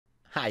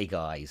Hi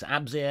guys,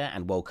 Abs here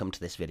and welcome to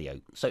this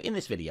video. So in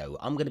this video,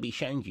 I'm going to be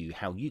showing you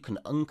how you can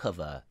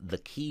uncover the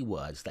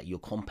keywords that your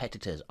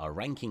competitors are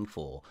ranking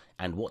for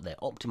and what they're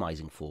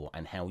optimizing for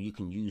and how you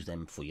can use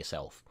them for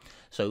yourself.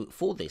 So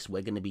for this,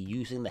 we're going to be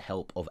using the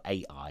help of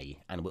AI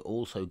and we're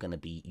also going to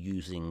be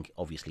using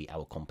obviously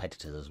our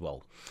competitors as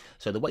well.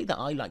 So the way that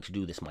I like to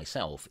do this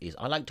myself is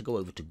I like to go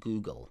over to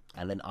Google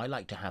and then I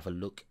like to have a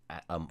look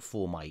at,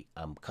 for my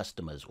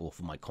customers or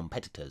for my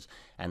competitors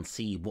and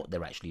see what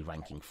they're actually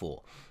ranking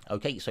for.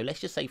 Okay, so let's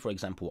just say, for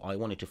example, I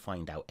wanted to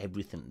find out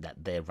everything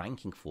that they're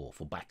ranking for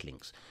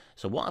backlinks.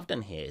 So what I've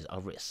done here is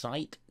I've written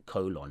site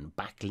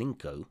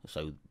backlinko.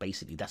 So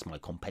basically that's my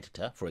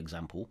competitor, for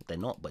example. They're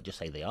not, but just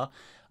say they are.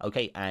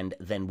 Okay, and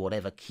then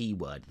whatever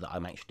keyword that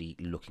I'm actually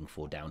looking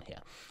for down here.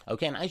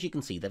 Okay, and as you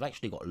can see, they've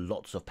actually got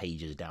lots of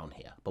pages down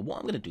here. But what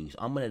I'm going to do is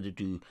I'm going to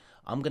do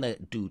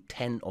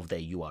 10 of their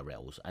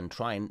URLs and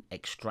try and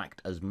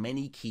extract as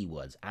many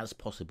keywords as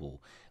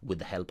possible with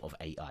the help of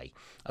AI.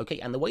 Okay,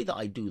 and the way that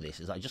I do this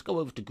is I just go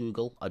over to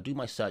Google, I do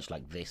my search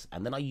like this,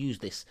 and then I use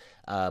this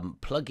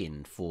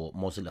plugin for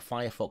Mozilla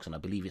Firefox, and I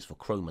believe it's for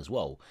Chrome as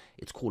well.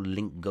 It's called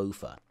Link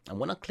Gopher. And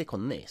when I click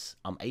on this,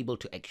 I'm able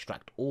to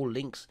extract all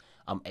links.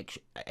 I'm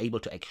able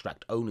to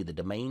extract only the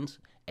domains,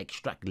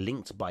 extract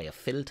links by a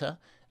filter,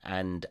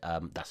 and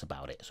that's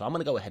about it. So I'm going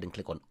to go ahead and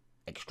click on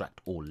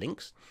extract all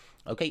links.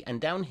 Okay,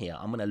 and down here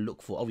I'm going to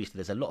look for, obviously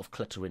there's a lot of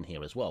clutter in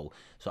here as well,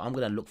 so I'm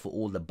going to look for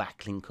all the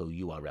backlinko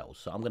URLs.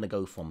 So I'm going to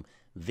go from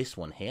this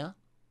one here.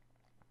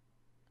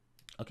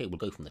 Okay, we'll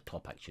go from the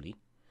top actually,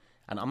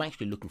 and I'm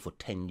actually looking for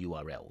 10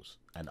 URLs,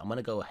 and I'm going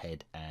to go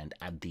ahead and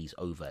add these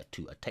over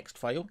to a text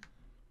file.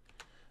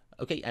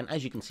 Okay, and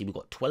as you can see, we've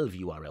got 12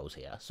 URLs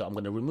here. So I'm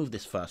going to remove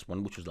this first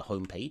one, which was the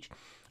home page.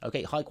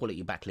 Okay, high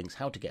quality backlinks,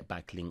 how to get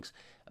backlinks,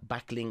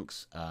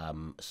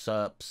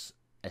 SERPs,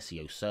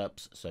 SEO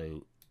SERPs.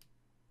 So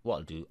what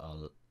I'll do,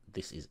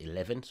 this is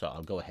 11, so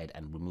I'll go ahead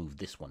and remove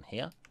this one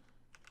here.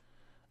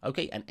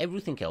 Okay, and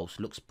everything else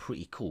looks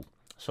pretty cool.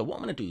 So what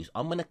I'm going to do is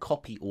I'm going to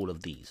copy all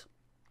of these.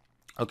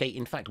 Okay,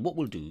 in fact, what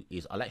we'll do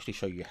is I'll actually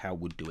show you how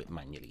we'll do it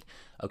manually.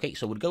 Okay,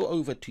 so we'll go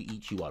over to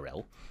each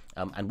URL,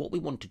 and what we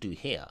want to do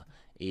here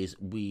is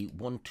we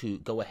want to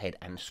go ahead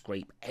and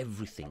scrape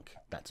everything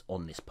that's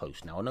on this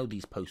post. Now, I know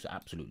these posts are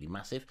absolutely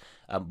massive,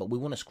 but we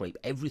want to scrape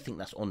everything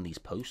that's on these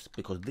posts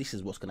because this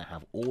is what's going to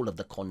have all of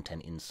the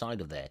content inside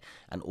of there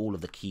and all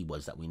of the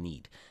keywords that we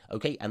need.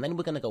 Okay, and then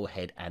we're going to go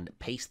ahead and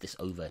paste this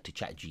over to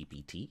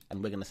ChatGPT,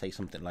 and we're going to say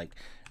something like,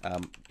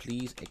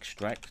 please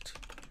extract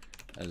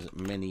as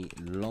many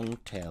long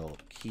tail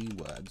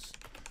keywords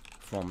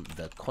from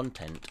the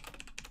content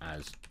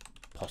as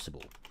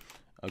possible.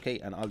 Okay,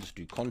 and I'll just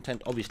do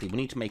content. Obviously we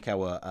need to make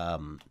our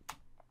and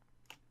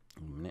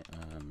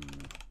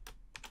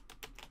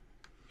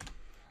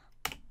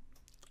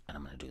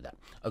I'm going to do that.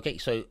 Okay,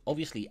 so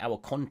obviously our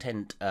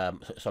content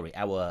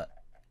our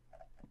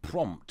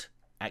prompt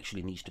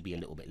actually needs to be a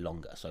little bit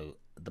longer, so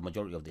the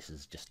majority of this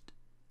is just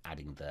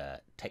adding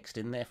the text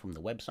in there from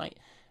the website.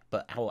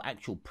 But our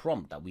actual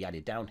prompt that we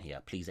added down here,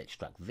 please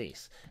extract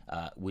this,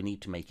 we need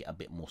to make it a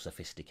bit more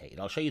sophisticated.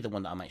 I'll show you the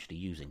one that I'm actually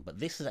using, but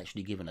this has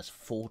actually given us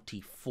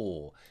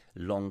 44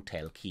 long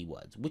tail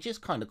keywords, which is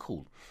kind of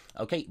cool.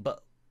 Okay,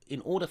 but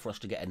in order for us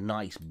to get a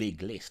nice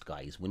big list,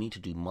 guys, we need to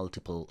do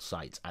multiple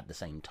sites at the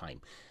same time.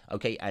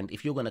 Okay, and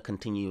if you're going to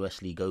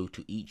continuously go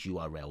to each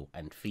URL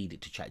and feed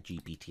it to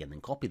ChatGPT and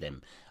then copy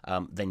them,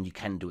 then you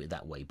can do it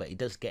that way. But it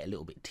does get a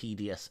little bit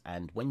tedious,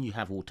 and when you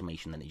have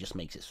automation, then it just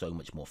makes it so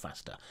much more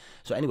faster.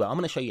 So anyway, I'm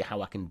going to show you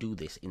how I can do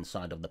this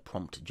inside of the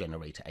prompt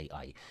generator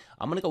AI.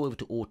 I'm going to go over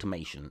to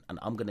automation, and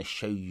I'm going to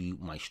show you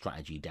my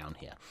strategy down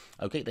here.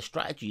 Okay, the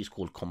strategy is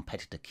called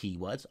competitor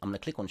keywords. I'm going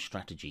to click on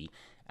strategy,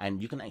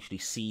 and you can actually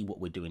see what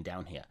we're doing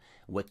down here.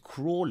 We're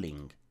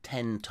crawling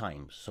 10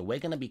 times. So we're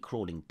going to be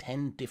crawling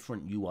 10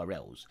 different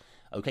URLs.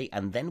 Okay,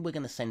 and then we're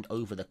going to send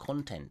over the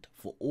content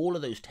for all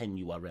of those 10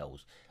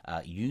 URLs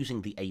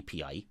using the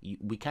API.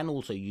 We can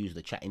also use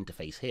the chat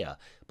interface here,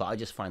 but I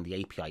just find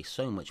the API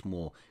so much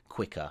more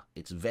quicker.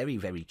 It's very,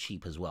 very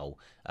cheap as well,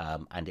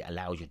 and it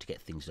allows you to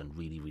get things done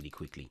really, really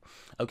quickly.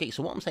 Okay,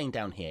 so what I'm saying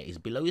down here is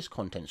below is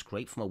content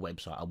scrape from a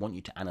website. I want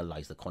you to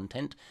analyze the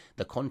content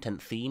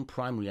theme,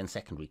 primary and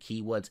secondary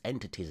keywords,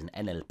 entities and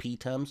NLP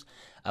terms.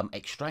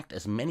 Extract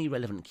as many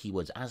relevant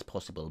keywords as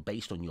possible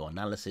based on your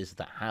analysis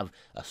that have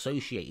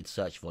associated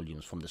search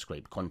volumes from the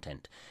scraped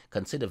content.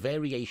 Consider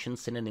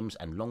variations, synonyms,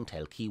 and long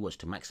tail keywords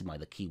to maximize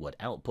the keyword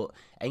output.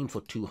 Aim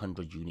for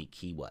 200 unique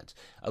keywords.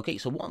 Okay,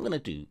 so what I'm going to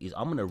do is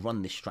I'm going to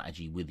run this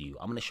strategy with you.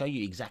 I'm going to show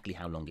you exactly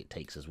how long it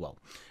takes as well.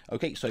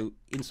 Okay, so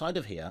inside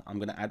of here, I'm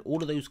going to add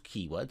all of those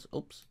keywords.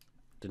 Oops,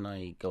 didn't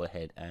I go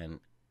ahead and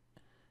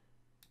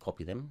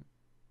copy them?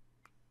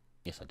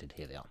 Yes, I did.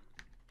 Here they are.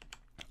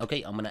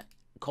 Okay, I'm going to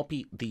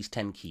copy these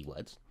 10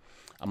 keywords.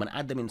 I'm going to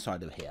add them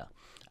inside of here,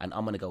 and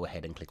I'm going to go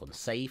ahead and click on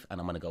save, and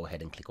I'm going to go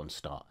ahead and click on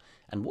start.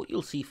 And what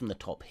you'll see from the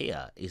top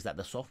here is that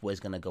the software is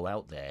going to go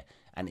out there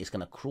and it's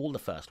going to crawl the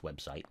first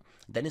website,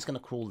 then it's going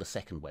to crawl the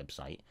second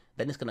website,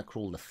 then it's going to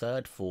crawl the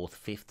third, fourth,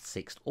 fifth,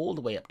 sixth, all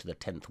the way up to the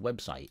 10th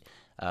website.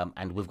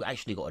 And we've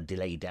actually got a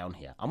delay down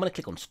here. I'm going to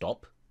click on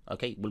stop.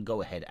 Okay, we'll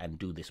go ahead and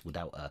do this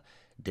without a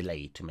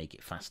delay to make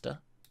it faster.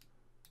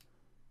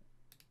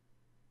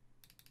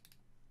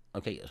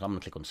 Okay, so I'm going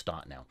to click on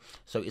start now.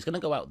 So it's going to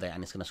go out there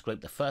and it's going to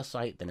scrape the first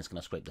site, then it's going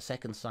to scrape the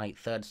second site,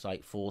 third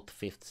site, fourth,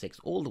 fifth, sixth,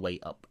 all the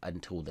way up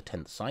until the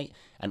 10th site.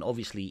 And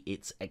obviously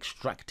it's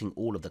extracting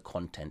all of the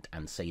content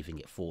and saving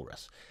it for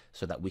us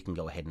so that we can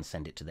go ahead and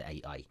send it to the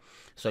AI.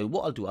 So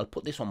what I'll do, I'll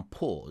put this on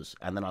pause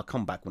and then I'll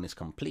come back when it's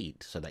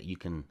complete so that we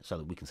can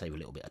save a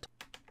little bit of time.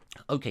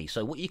 Okay,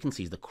 so what you can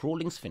see is the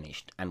crawling's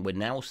finished and we're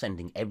now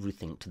sending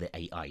everything to the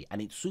AI, and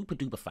it's super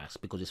duper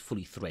fast because it's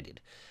fully threaded.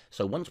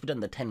 So once we've done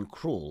the 10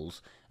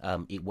 crawls,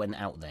 it went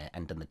out there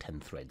and done the 10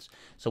 threads.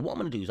 So what I'm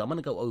going to do is I'm going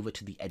to go over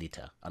to the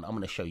editor and I'm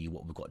going to show you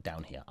what we've got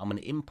down here. I'm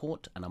going to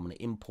import, and I'm going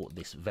to import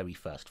this very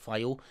first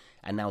file,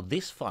 and now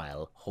this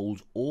file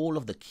holds all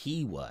of the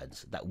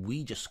keywords that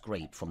we just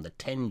scraped from the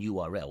 10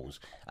 URLs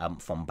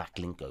from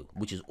Backlinko,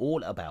 which is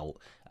all about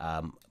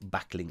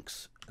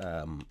backlinks.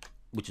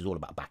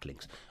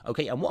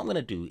 Okay, and what I'm going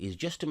to do is,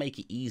 just to make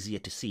it easier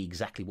to see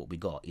exactly what we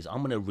got, is I'm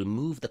going to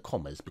remove the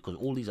commas because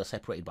all these are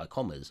separated by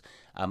commas,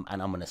 and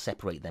I'm going to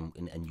separate them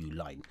in a new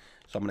line.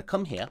 So I'm going to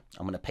come here,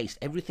 I'm going to paste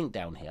everything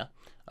down here.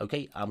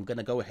 Okay, I'm going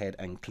to go ahead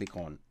and click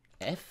on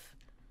F.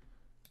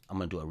 I'm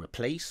going to do a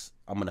replace.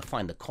 I'm going to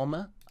find the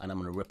comma and I'm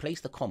going to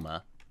replace the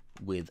comma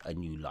with a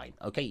new line.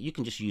 Okay, you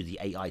can just use the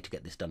AI to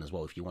get this done as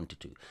well if you wanted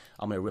to.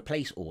 I'm going to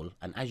replace all,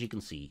 and as you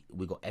can see,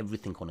 we've got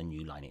everything on a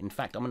new line. In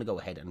fact, I'm going to go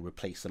ahead and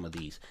replace some of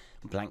these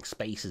blank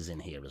spaces in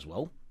here as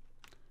well.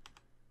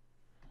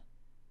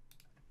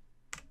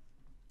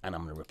 And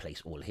I'm going to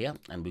replace all here,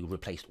 and we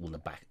replaced all the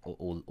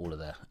all of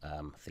the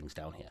things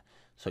down here.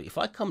 So if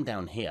I come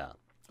down here,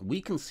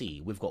 we can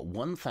see we've got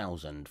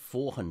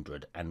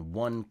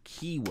 1,401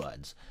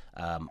 keywords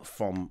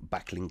from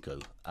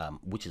Backlinko,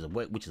 which is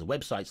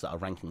websites that are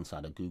ranking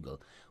inside of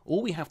Google.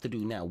 All we have to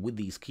do now with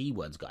these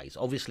keywords, guys,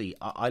 obviously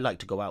I like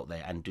to go out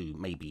there and do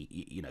maybe,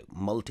 you know,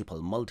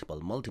 multiple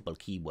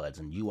keywords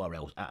and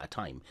URLs at a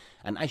time.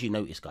 And as you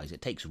notice, guys,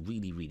 it takes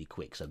really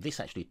quick. So this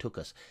actually took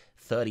us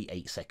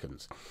 38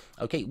 seconds.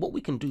 Okay, what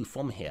we can do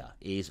from here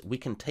is we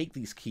can take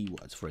these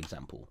keywords, for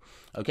example.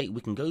 Okay,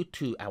 we can go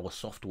to our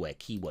software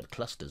keyword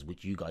clusters,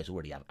 which you guys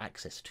already have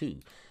access to.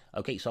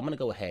 Okay, so I'm going to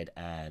go ahead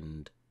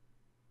and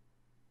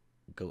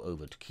go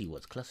over to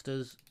keywords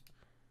clusters.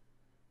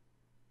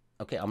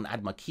 Okay, I'm going to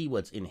add my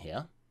keywords in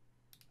here.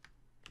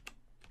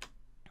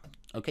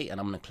 Okay, and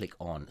I'm going to click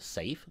on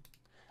save,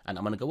 and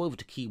I'm going to go over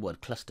to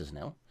keyword clusters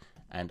now,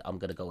 and I'm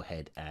going to go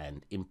ahead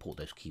and import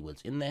those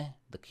keywords in there.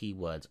 The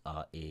keywords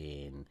are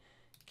in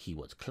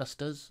keywords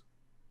clusters,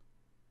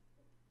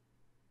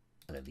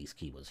 and then these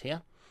keywords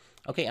here.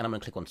 Okay, and I'm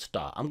going to click on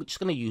start. I'm just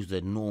going to use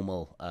the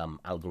normal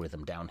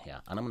algorithm down here,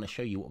 and I'm going to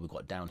show you what we've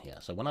got down here.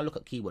 So when I look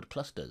at keyword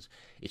clusters,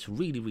 it's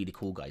really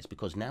cool, guys,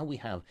 because now we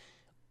have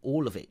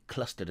all of it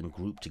clustered and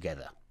grouped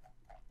together.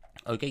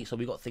 Okay, so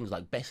we've got things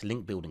like best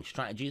link building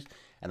strategies,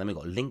 and then we've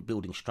got link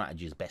building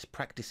strategies, best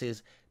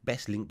practices,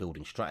 best link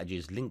building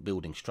strategies, link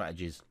building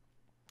strategies,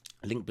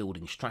 link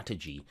building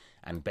strategy,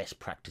 and best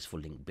practice for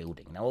link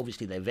building. Now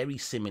obviously they're very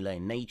similar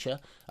in nature,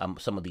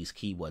 some of these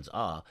keywords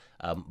are,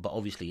 but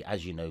obviously,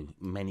 as you know,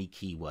 many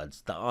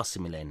keywords that are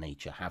similar in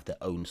nature have their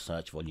own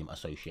search volume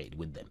associated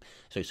with them.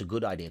 So it's a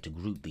good idea to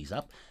group these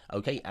up.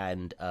 Okay,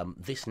 and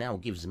this now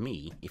gives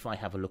me, if I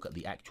have a look at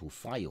the actual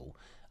file,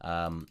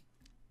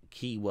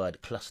 keyword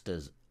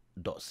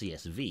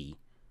clusters.csv,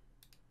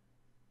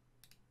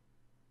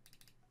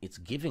 it's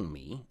giving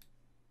me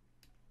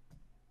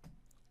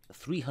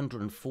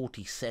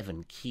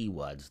 347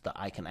 keywords that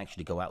I can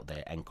actually go out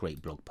there and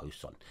create blog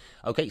posts on.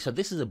 Okay, so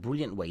this is a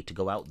brilliant way to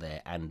go out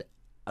there and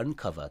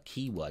uncover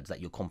keywords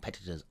that your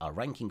competitors are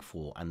ranking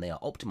for and they are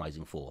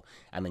optimizing for,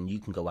 and then you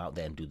can go out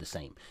there and do the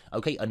same.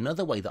 Okay,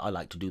 another way that I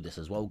like to do this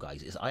as well,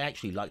 guys, is I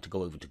actually like to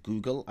go over to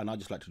Google and I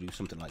just like to do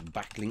something like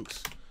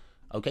backlinks.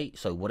 Okay,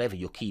 so whatever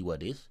your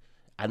keyword is,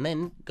 and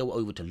then go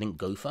over to Link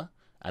Gopher,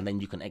 and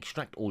then you can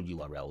extract all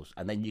URLs,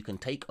 and then you can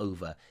take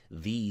over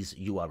these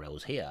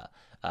URLs here.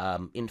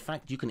 In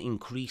fact, you can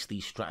increase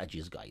these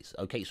strategies, guys.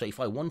 Okay, so if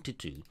I wanted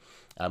to,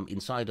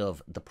 inside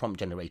of the prompt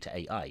generator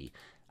AI,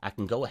 I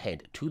can go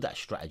ahead to that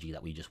strategy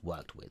that we just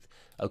worked with.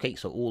 Okay,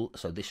 so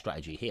this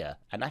strategy here,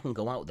 and I can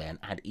go out there and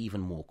add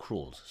even more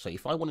crawls. So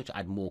if I wanted to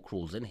add more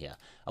crawls in here,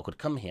 I could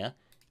come here,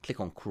 click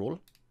on crawl.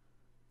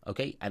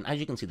 Okay, and as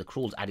you can see, the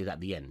crawl's added at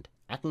the end.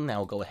 I can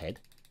now go ahead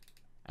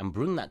and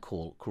bring that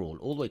crawl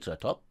all the way to the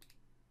top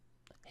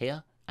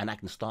here, and I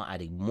can start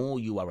adding more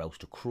URLs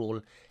to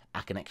crawl,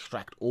 I can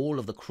extract all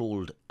of the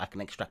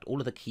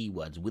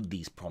keywords with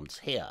these prompts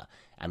here,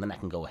 and then I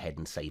can go ahead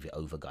and save it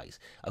over, guys.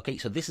 Okay,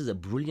 so this is a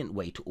brilliant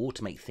way to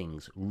automate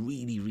things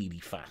really, really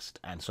fast,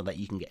 and so that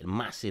you can get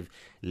massive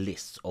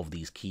lists of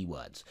these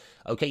keywords.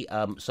 Okay,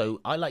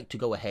 so I like to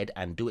go ahead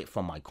and do it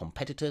from my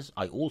competitors.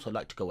 I also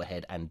like to go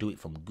ahead and do it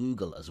from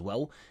Google as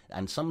well.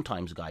 And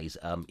sometimes, guys,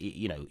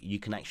 you know, you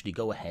can actually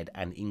go ahead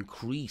and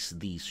increase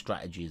these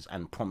strategies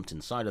and prompts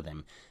inside of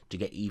them to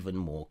get even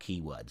more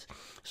keywords.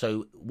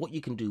 So what you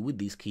can do with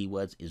these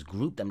keywords is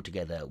group them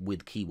together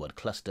with keyword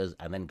clusters,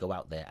 and then go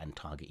out there and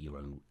target your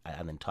own,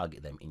 and then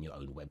target them in your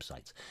own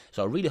websites.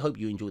 So I really hope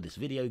you enjoyed this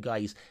video,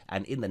 guys,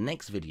 and in the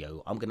next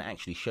video I'm going to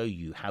actually show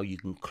you how you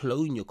can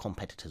clone your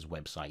competitors'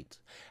 websites,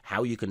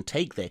 how you can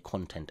take their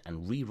content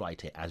and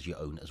rewrite it as your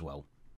own as well.